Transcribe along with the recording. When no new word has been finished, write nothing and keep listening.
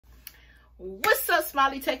What's up,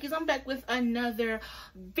 smiley techies? I'm back with another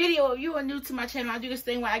video. If you are new to my channel, I do this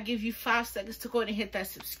thing where I give you 5 seconds to go ahead and hit that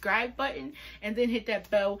subscribe button and then hit that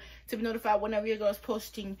bell to be notified whenever your girl is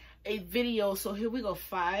posting a video. So here we go.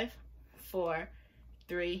 5, 4,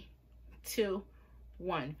 3, 2,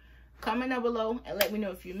 1. Comment down below and let me know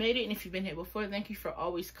if you made it, and if you've been here before, thank you for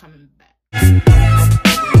always coming back.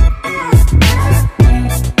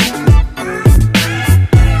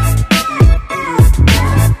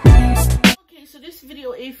 So this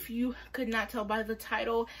video, if you could not tell by the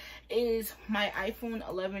title, is my iPhone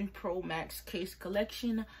 11 Pro Max case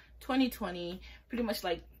collection 2020, pretty much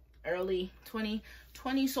like early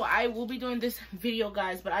 2020. So I will be doing this video,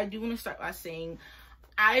 guys, but I do want to start by saying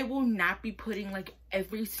I will not be putting like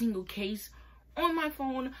every single case on my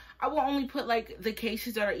phone. I will only put like the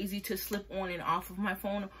cases that are easy to slip on and off of my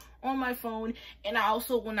phone on my phone. And I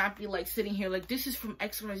also will not be like sitting here like this is from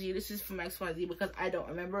XYZ, this is from XYZ, because I don't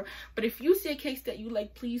remember. But if you see a case that you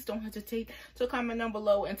like, please don't hesitate to comment down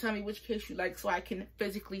below and tell me which case you like, so I can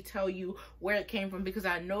physically tell you where it came from, because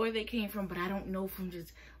I know where they came from, but I don't know from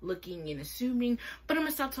just looking and assuming. But I'm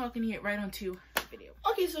gonna stop talking and get right onto the video.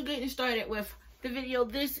 Okay, so getting started with the video,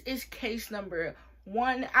 this is case number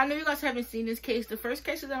 1. I know you guys haven't seen this case. The first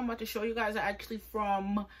cases that I'm about to show you guys are actually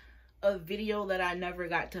from a video that I never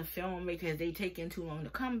got to film because they taken too long to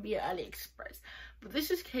come via AliExpress. But this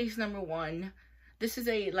is case number 1. This is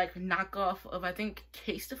a like knockoff of, I think,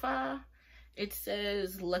 Casetify. It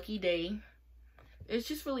says Lucky Day. It's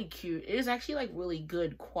just really cute. It is actually like really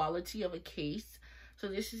good quality of a case. So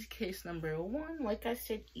this is case number 1. Like I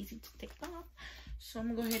said, easy to take off. So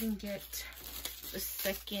I'm gonna go ahead and get the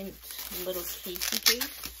second little casey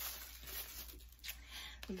case.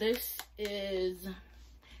 This is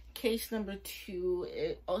case number 2.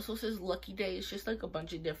 It also says Lucky Day. It's just like a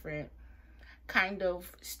bunch of different kind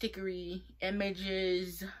of stickery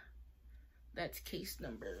images. That's case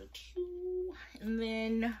number 2. And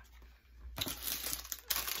then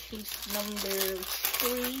case number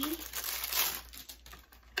 3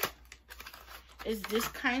 is this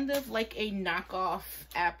kind of like a knockoff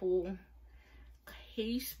Apple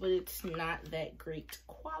case, but it's not that great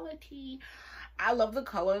quality. I love the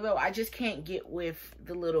color though. I just can't get with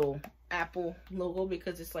the little Apple logo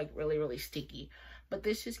because it's like really sticky. But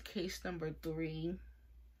this is case number 3.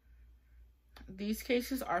 These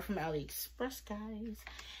cases are from AliExpress, guys.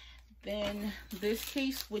 Then this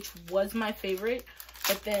case, which was my favorite,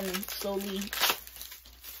 but then slowly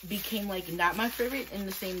became like not my favorite in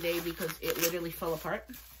the same day because it literally fell apart.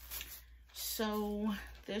 So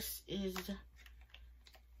this is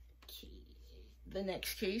the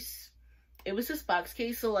next case. It was this box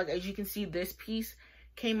case, so like as you can see, this piece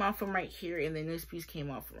came off from right here and then this piece came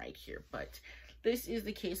off from right here. But this is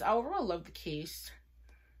the case. I overall love the case.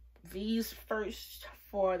 These first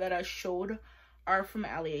 4 that I showed are from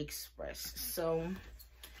AliExpress, so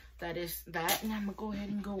that is that. And I'm gonna go ahead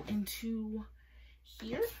and go into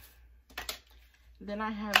here. Then I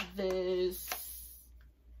have this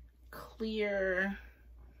clear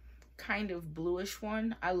kind of bluish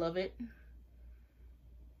one. I love it.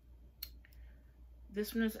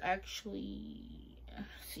 This one is actually,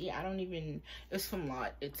 see, I don't even, it's from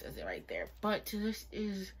Lot, it says it right there. But this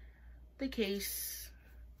is the case.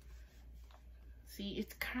 See,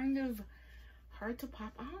 it's kind of hard to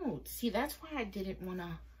pop out. See, that's why I didn't want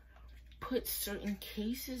to put certain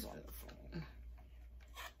cases on the phone.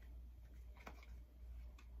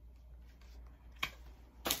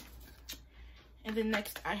 And then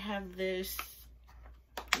next I have this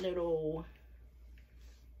little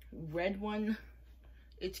red one.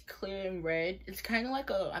 It's clear and red. It's kind of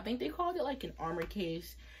like a, I think they called it like an armor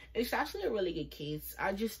case. It's actually a really good case.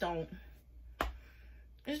 I just don't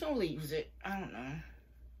really use it. I don't know.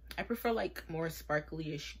 I prefer like more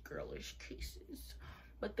sparkly-ish, girlish cases.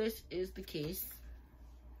 But this is the case.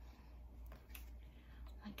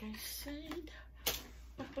 Like I said.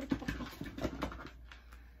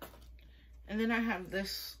 And then I have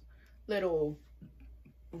this little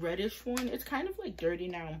reddish one. It's kind of like dirty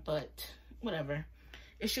now, but whatever.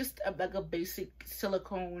 It's just like a basic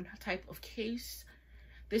silicone type of case.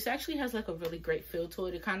 This actually has like a really great feel to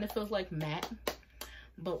it. It kind of feels like matte,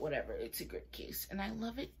 but whatever. It's a great case and I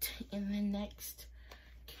love it. And the next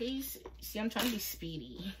case, see, I'm trying to be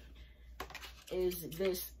speedy, is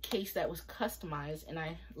this case that was customized and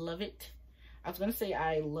I love it. I was gonna say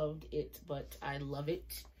I loved it, but I love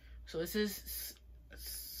it. So this is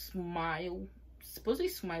supposedly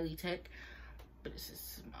Smiley Tech, but this is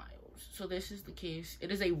Smiles. So this is the case.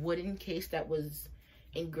 It is a wooden case that was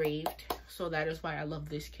engraved, so that is why I love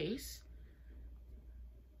this case.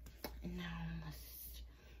 And now let's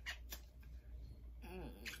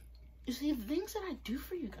You see, the things that I do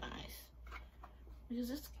for you guys. Because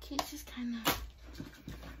this case is kind of...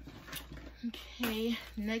 Okay,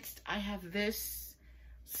 next I have this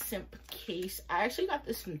simp case. I actually got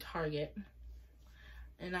this from Target.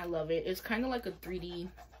 And I love it. It's kind of like a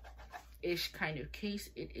 3D-ish kind of case.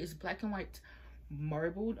 It is black and white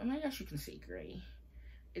marbled. I mean, I guess you can say gray.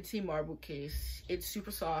 It's a marble case. It's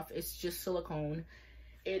super soft. It's just silicone.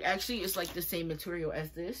 It actually is like the same material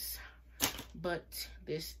as this, but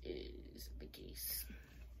this is the case.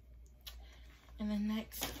 And then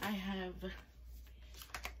next I have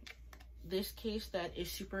this case that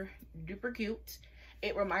is super duper cute.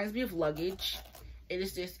 It reminds me of luggage. It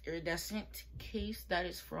is this iridescent case that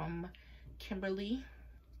is from Kimber.com.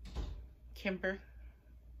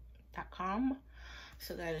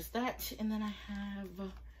 So that is that. And then I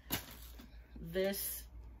have this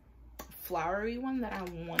flowery one that I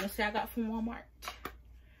want to say I got from Walmart.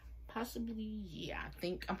 Possibly, yeah,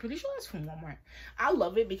 I'm pretty sure it's from Walmart. I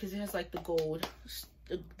love it because it has like the gold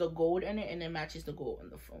in it, and it matches the gold on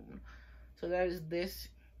the phone. So that is this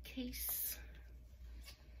case.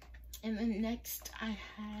 And then next I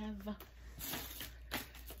have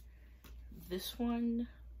this one.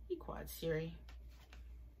 Be quiet, Siri.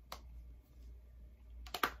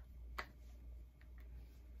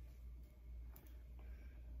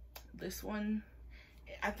 This one,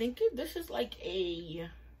 I think this is like a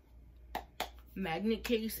magnet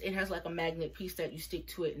case. It has like a magnet piece that you stick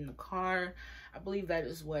to it in the car. I believe that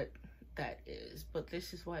is what that is. But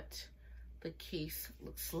this is what the case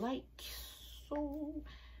looks like. So, ooh,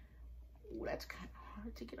 that's kind of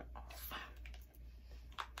hard to get off.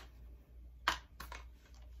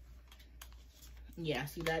 Yeah,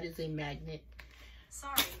 see, that is a magnet.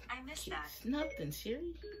 Sorry, I missed that. Nothing,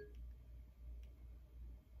 Siri.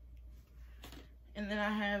 And then I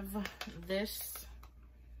have this.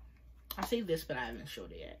 I say this, but I haven't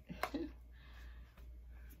showed it yet.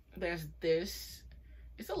 There's this.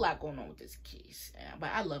 It's a lot going on with this case,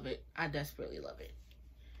 but I love it. I desperately love it.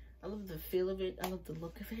 I love the feel of it. I love the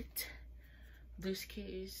look of it. This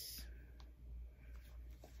case.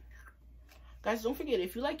 Guys, don't forget,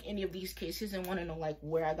 if you like any of these cases and want to know like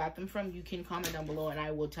where I got them from, you can comment down below and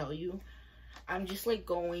I will tell you. I'm just like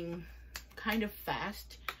going kind of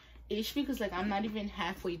fast-ish because like I'm not even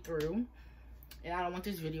halfway through. And I don't want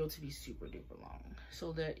this video to be super duper long.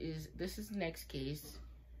 So this is the next case.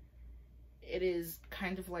 It is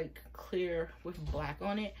kind of like clear with black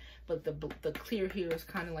on it, but the clear here is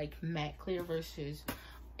kind of like matte clear versus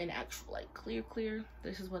an actual like clear.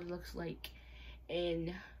 This is what it looks like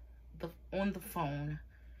on the phone.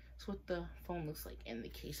 That's what the phone looks like in the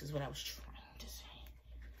case, is what I was trying to say.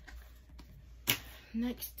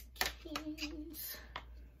 Next case.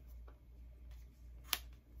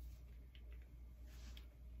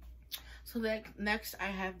 So next I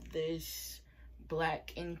have this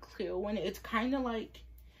black and clear one. It's kind of like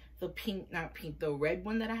the the red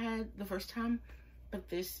one that I had the first time, but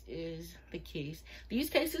this is the case. These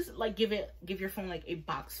cases like give your phone like a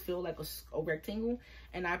box feel, like a rectangle,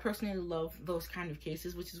 and I personally love those kind of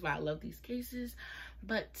cases, which is why I love these cases.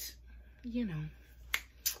 But you know,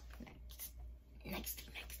 next.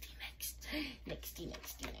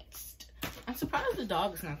 I'm surprised the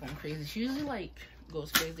dog is not going crazy. She usually like goes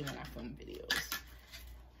crazy when I film videos.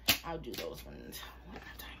 I'll do those ones one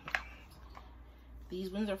more time.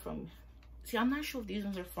 These ones are from, see, I'm not sure if these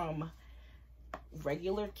ones are from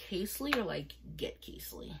regular Casely or like Get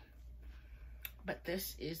Casely. But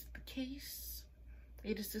this is the case.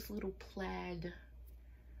 It is this little plaid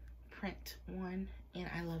print one, and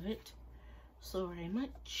I love it so very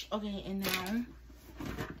much. Okay, and now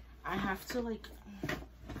I have to like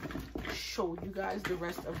show you guys the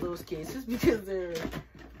rest of those cases because they're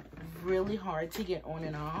really hard to get on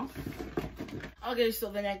and off. Okay,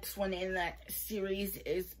 so the next one in that series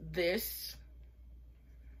is this.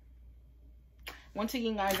 Once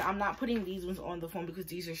again, guys, I'm not putting these ones on the phone because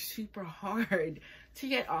these are super hard to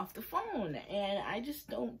get off the phone, and I just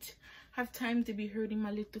don't have time to be hurting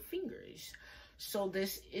my little fingers. So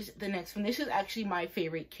this is the next one. This is actually my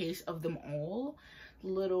favorite case of them all.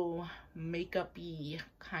 Little makeup-y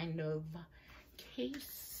kind of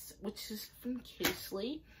case, which is from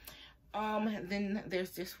Casely. Then there's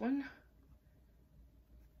this one.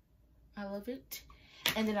 I love it.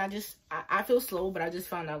 And then I feel slow, but I just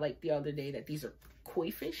found out like the other day that these are koi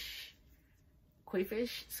fish.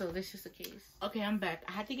 So this is the case. Okay, I'm back.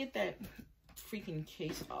 I had to get that freaking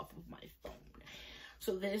case off of my phone.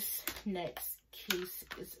 So this next case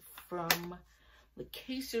is from the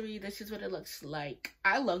Casery. This is what it looks like.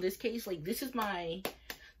 I love this case. Like this is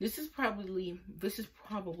probably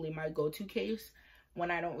my go-to case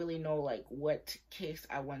when I don't really know like what case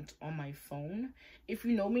I want on my phone. If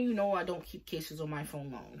you know me, you know I don't keep cases on my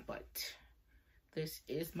phone long, but this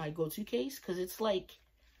is my go-to case because it's like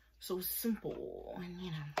so simple, and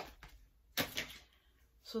you know.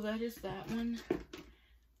 So that is that one.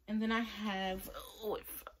 And then I have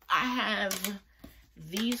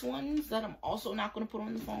these ones that I'm also not going to put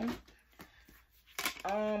on the phone.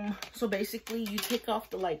 So basically you take off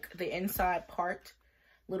the inside part,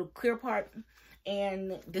 little clear part,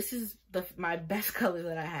 and this is my best color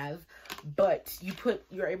that I have, but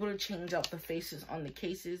you're able to change out the faces on the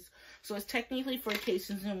cases. So it's technically 4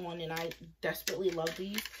 cases in one, and I desperately love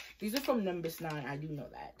these. These are from Nimbus 9, I do know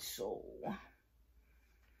that. So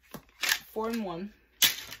 4 in 1.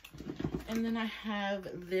 And then I have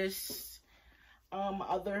this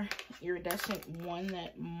other iridescent one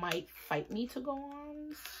that might fight me to go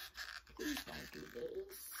on. Please don't do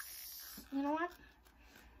this. You know what?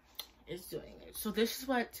 It's doing it. So this is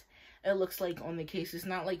what it looks like on the case. It's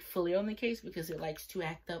not like fully on the case because it likes to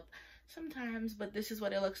act up sometimes, but this is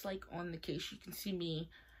what it looks like on the case. You can see me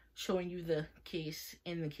showing you the case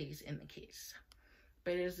in the case in the case.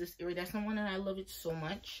 But it is this iridescent one, and I love it so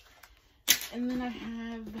much. And then I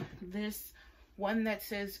have this one that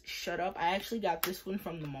says shut up. I actually got this one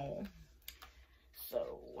from the mall,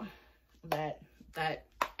 so that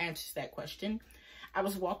answers that question. I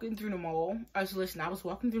was walking through the mall. I was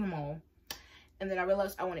walking through the mall, and then I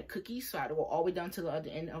realized I wanted cookies, so I had to go all the way down to the other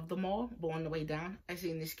end of the mall. But on the way down, I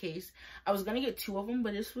seen this case. I was gonna get 2 of them,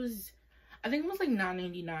 but this was, I think it was like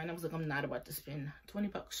 $9.99. I was like, I'm not about to spend 20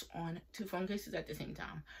 bucks on 2 phone cases at the same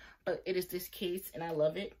time. But it is this case, and I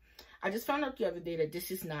love it. I just found out the other day that this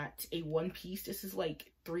is not a one piece. This is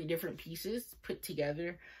like 3 different pieces put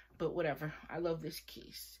together. But whatever. I love this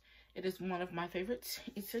case. It is one of my favorites.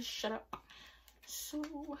 It says shut up.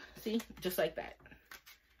 So, see? Just like that.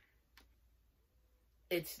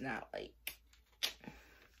 It's not like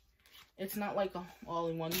a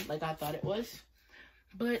all-in-one like I thought it was.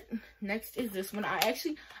 But next is this one. I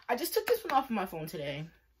just took this one off of my phone today.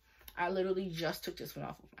 I literally just took this one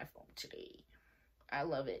off of my phone today. I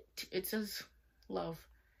love it. It says love.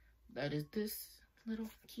 That is this little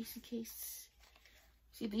casey case.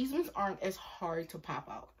 See, these ones aren't as hard to pop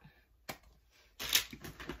out.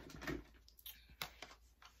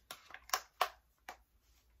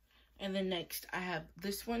 And then next I have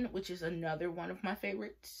this one, which is another one of my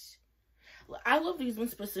favorites. I love these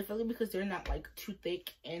ones specifically because they're not like too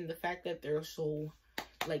thick, and the fact that they're so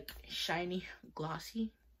like shiny,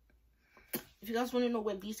 glossy. If you guys want to know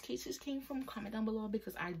where these cases came from, comment down below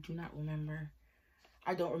because I do not remember.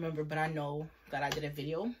 I don't remember, but I know that I did a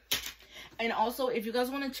video. And also, if you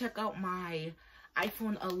guys want to check out my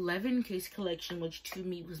iPhone 11 case collection, which to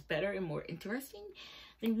me was better and more interesting,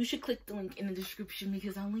 then you should click the link in the description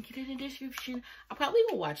because I'll link it in the description. I'll probably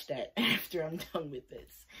go watch that after I'm done with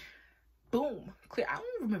this. Boom. Clear. I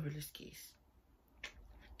don't remember this case.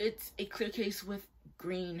 It's a clear case with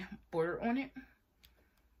green border on it.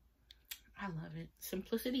 I love it.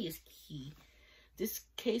 Simplicity is key. This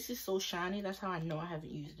case is so shiny. That's how I know I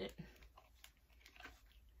haven't used it.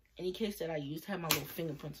 Any case that I used had my little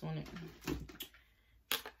fingerprints on it.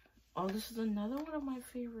 Oh, this is another one of my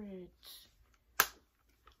favorites.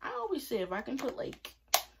 I always say if I can put like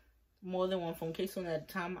more than 1 phone case on at a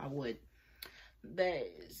time, I would.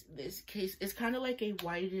 This case is kind of like a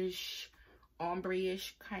whitish,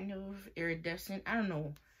 ombre-ish kind of iridescent. I don't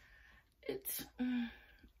know. It's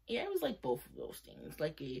yeah, it was like both of those things,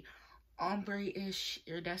 like a ombre-ish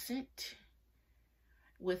iridescent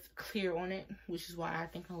with clear on it, which is why I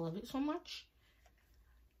think I love it so much.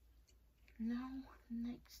 Now,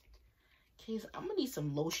 next case, I'm gonna need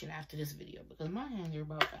some lotion after this video because my hands are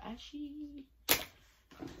about to ashy.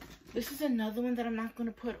 This is another one that I'm not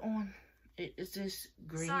gonna put on. It is this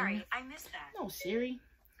green. Sorry, I missed that. No, Siri.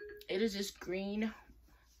 It is this green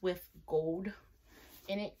with gold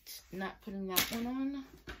in it. Not putting that one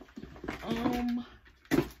on.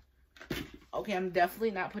 Okay, I'm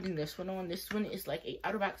definitely not putting this one on. This one is like a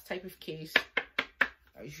outer box type of case,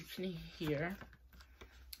 as you can hear,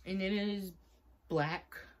 and it is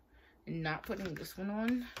black. And not putting this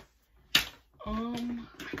one on.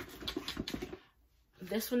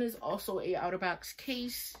 This one is also a outer box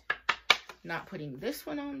case. Not putting this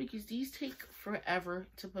one on because these take forever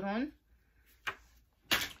to put on.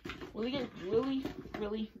 Really get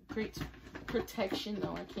really great protection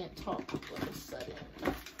though. I can't talk all of a sudden.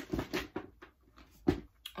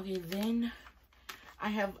 Okay, then I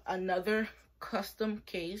have another custom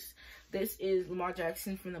case. This is Lamar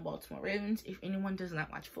Jackson from the Baltimore Ravens. If anyone does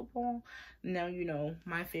not watch football, now you know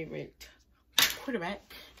my favorite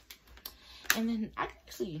quarterback. And then I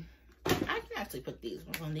I can actually put these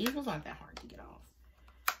ones on. These ones aren't that hard to get off.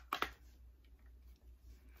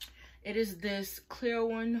 It is this clear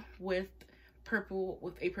one with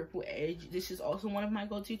a purple edge. This is also one of my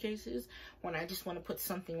go-to cases when I just want to put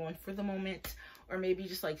something on for the moment, or maybe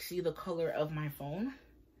just like see the color of my phone.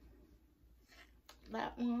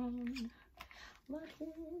 That one.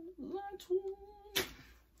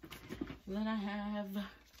 Then I have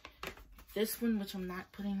this one, which I'm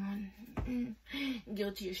not putting on.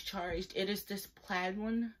 Guilty as charged. It is this plaid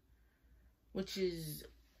one, which is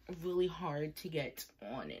really hard to get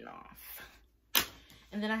on and off.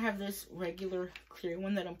 And then I have this regular clear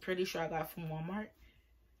one that I'm pretty sure I got from Walmart.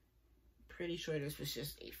 Pretty sure this was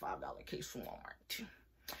just a $5 case from Walmart too.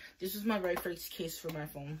 This was my very first case for my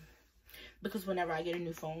phone, because whenever I get a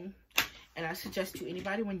new phone, and I suggest to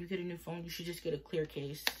anybody, when you get a new phone, you should just get a clear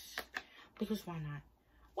case, because why not?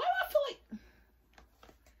 Why do I feel like,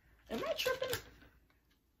 am I tripping?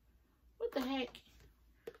 What the heck?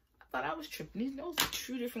 I thought I was tripping. Those are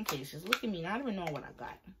two different cases. Look at me, I don't even know what I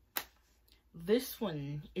got. This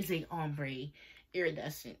one is a ombre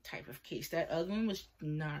iridescent type of case. That other one was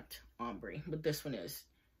not ombre, but this one is.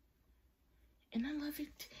 And I love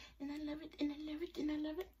it, and I love it, and I love it, and I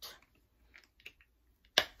love it.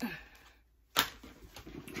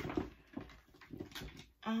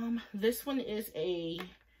 This one is a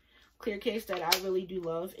clear case that I really do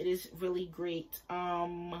love. It is really great,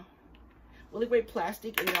 really great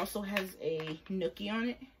plastic, and it also has a nookie on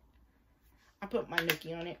it. I put my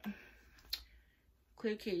nookie on it.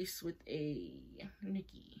 Clear case with a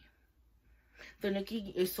nookie. The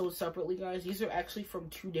nookie is sold separately, guys. These are actually from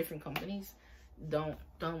two different companies. Don't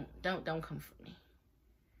come for me.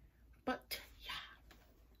 But yeah.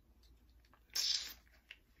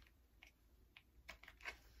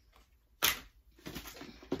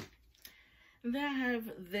 And then I have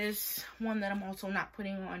this one that I'm also not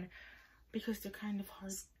putting on because they're kind of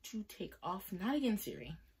hard to take off. Not again,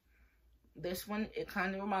 Siri. This one, it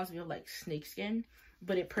kind of reminds me of like snakeskin,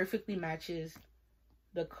 but it perfectly matches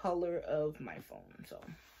the color of my phone. So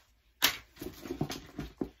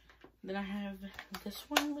then I have this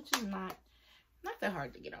one, which is not that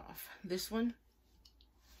hard to get off. This one.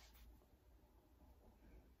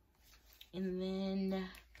 And then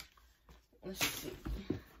let's see.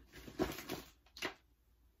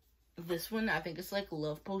 This one, I think it's like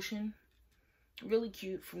Love Potion. Really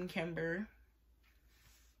cute, from Kimber.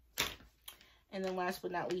 And then last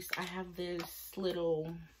but not least, I have this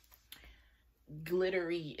little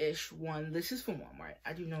glittery-ish one. This is from Walmart.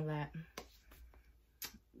 I do know that.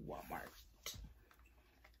 Walmart.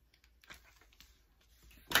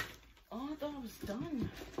 Oh, I thought I was done.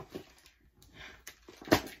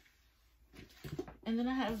 And then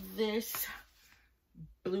I have this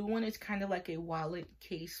blue one. It's kind of like a wallet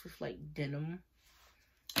case with like denim.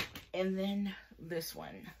 And then this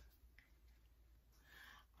one.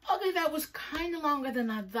 Okay, that was kind of longer than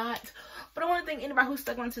I thought, but I want to thank anybody who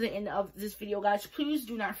stuck on to the end of this video, guys. Please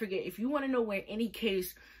do not forget, if you want to know where any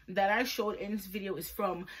case that I showed in this video is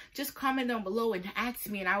from, just comment down below and ask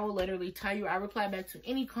me, and I will literally tell you. I reply back to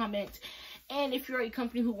any comment. And if you're a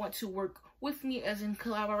company who wants to work with me, as in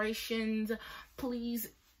collaborations, please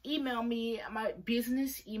email me. My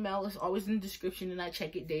business email is always in the description, and I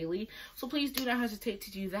check it daily, so please do not hesitate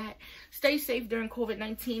to do that. Stay safe during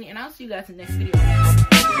COVID-19, and I'll see you guys in the next video.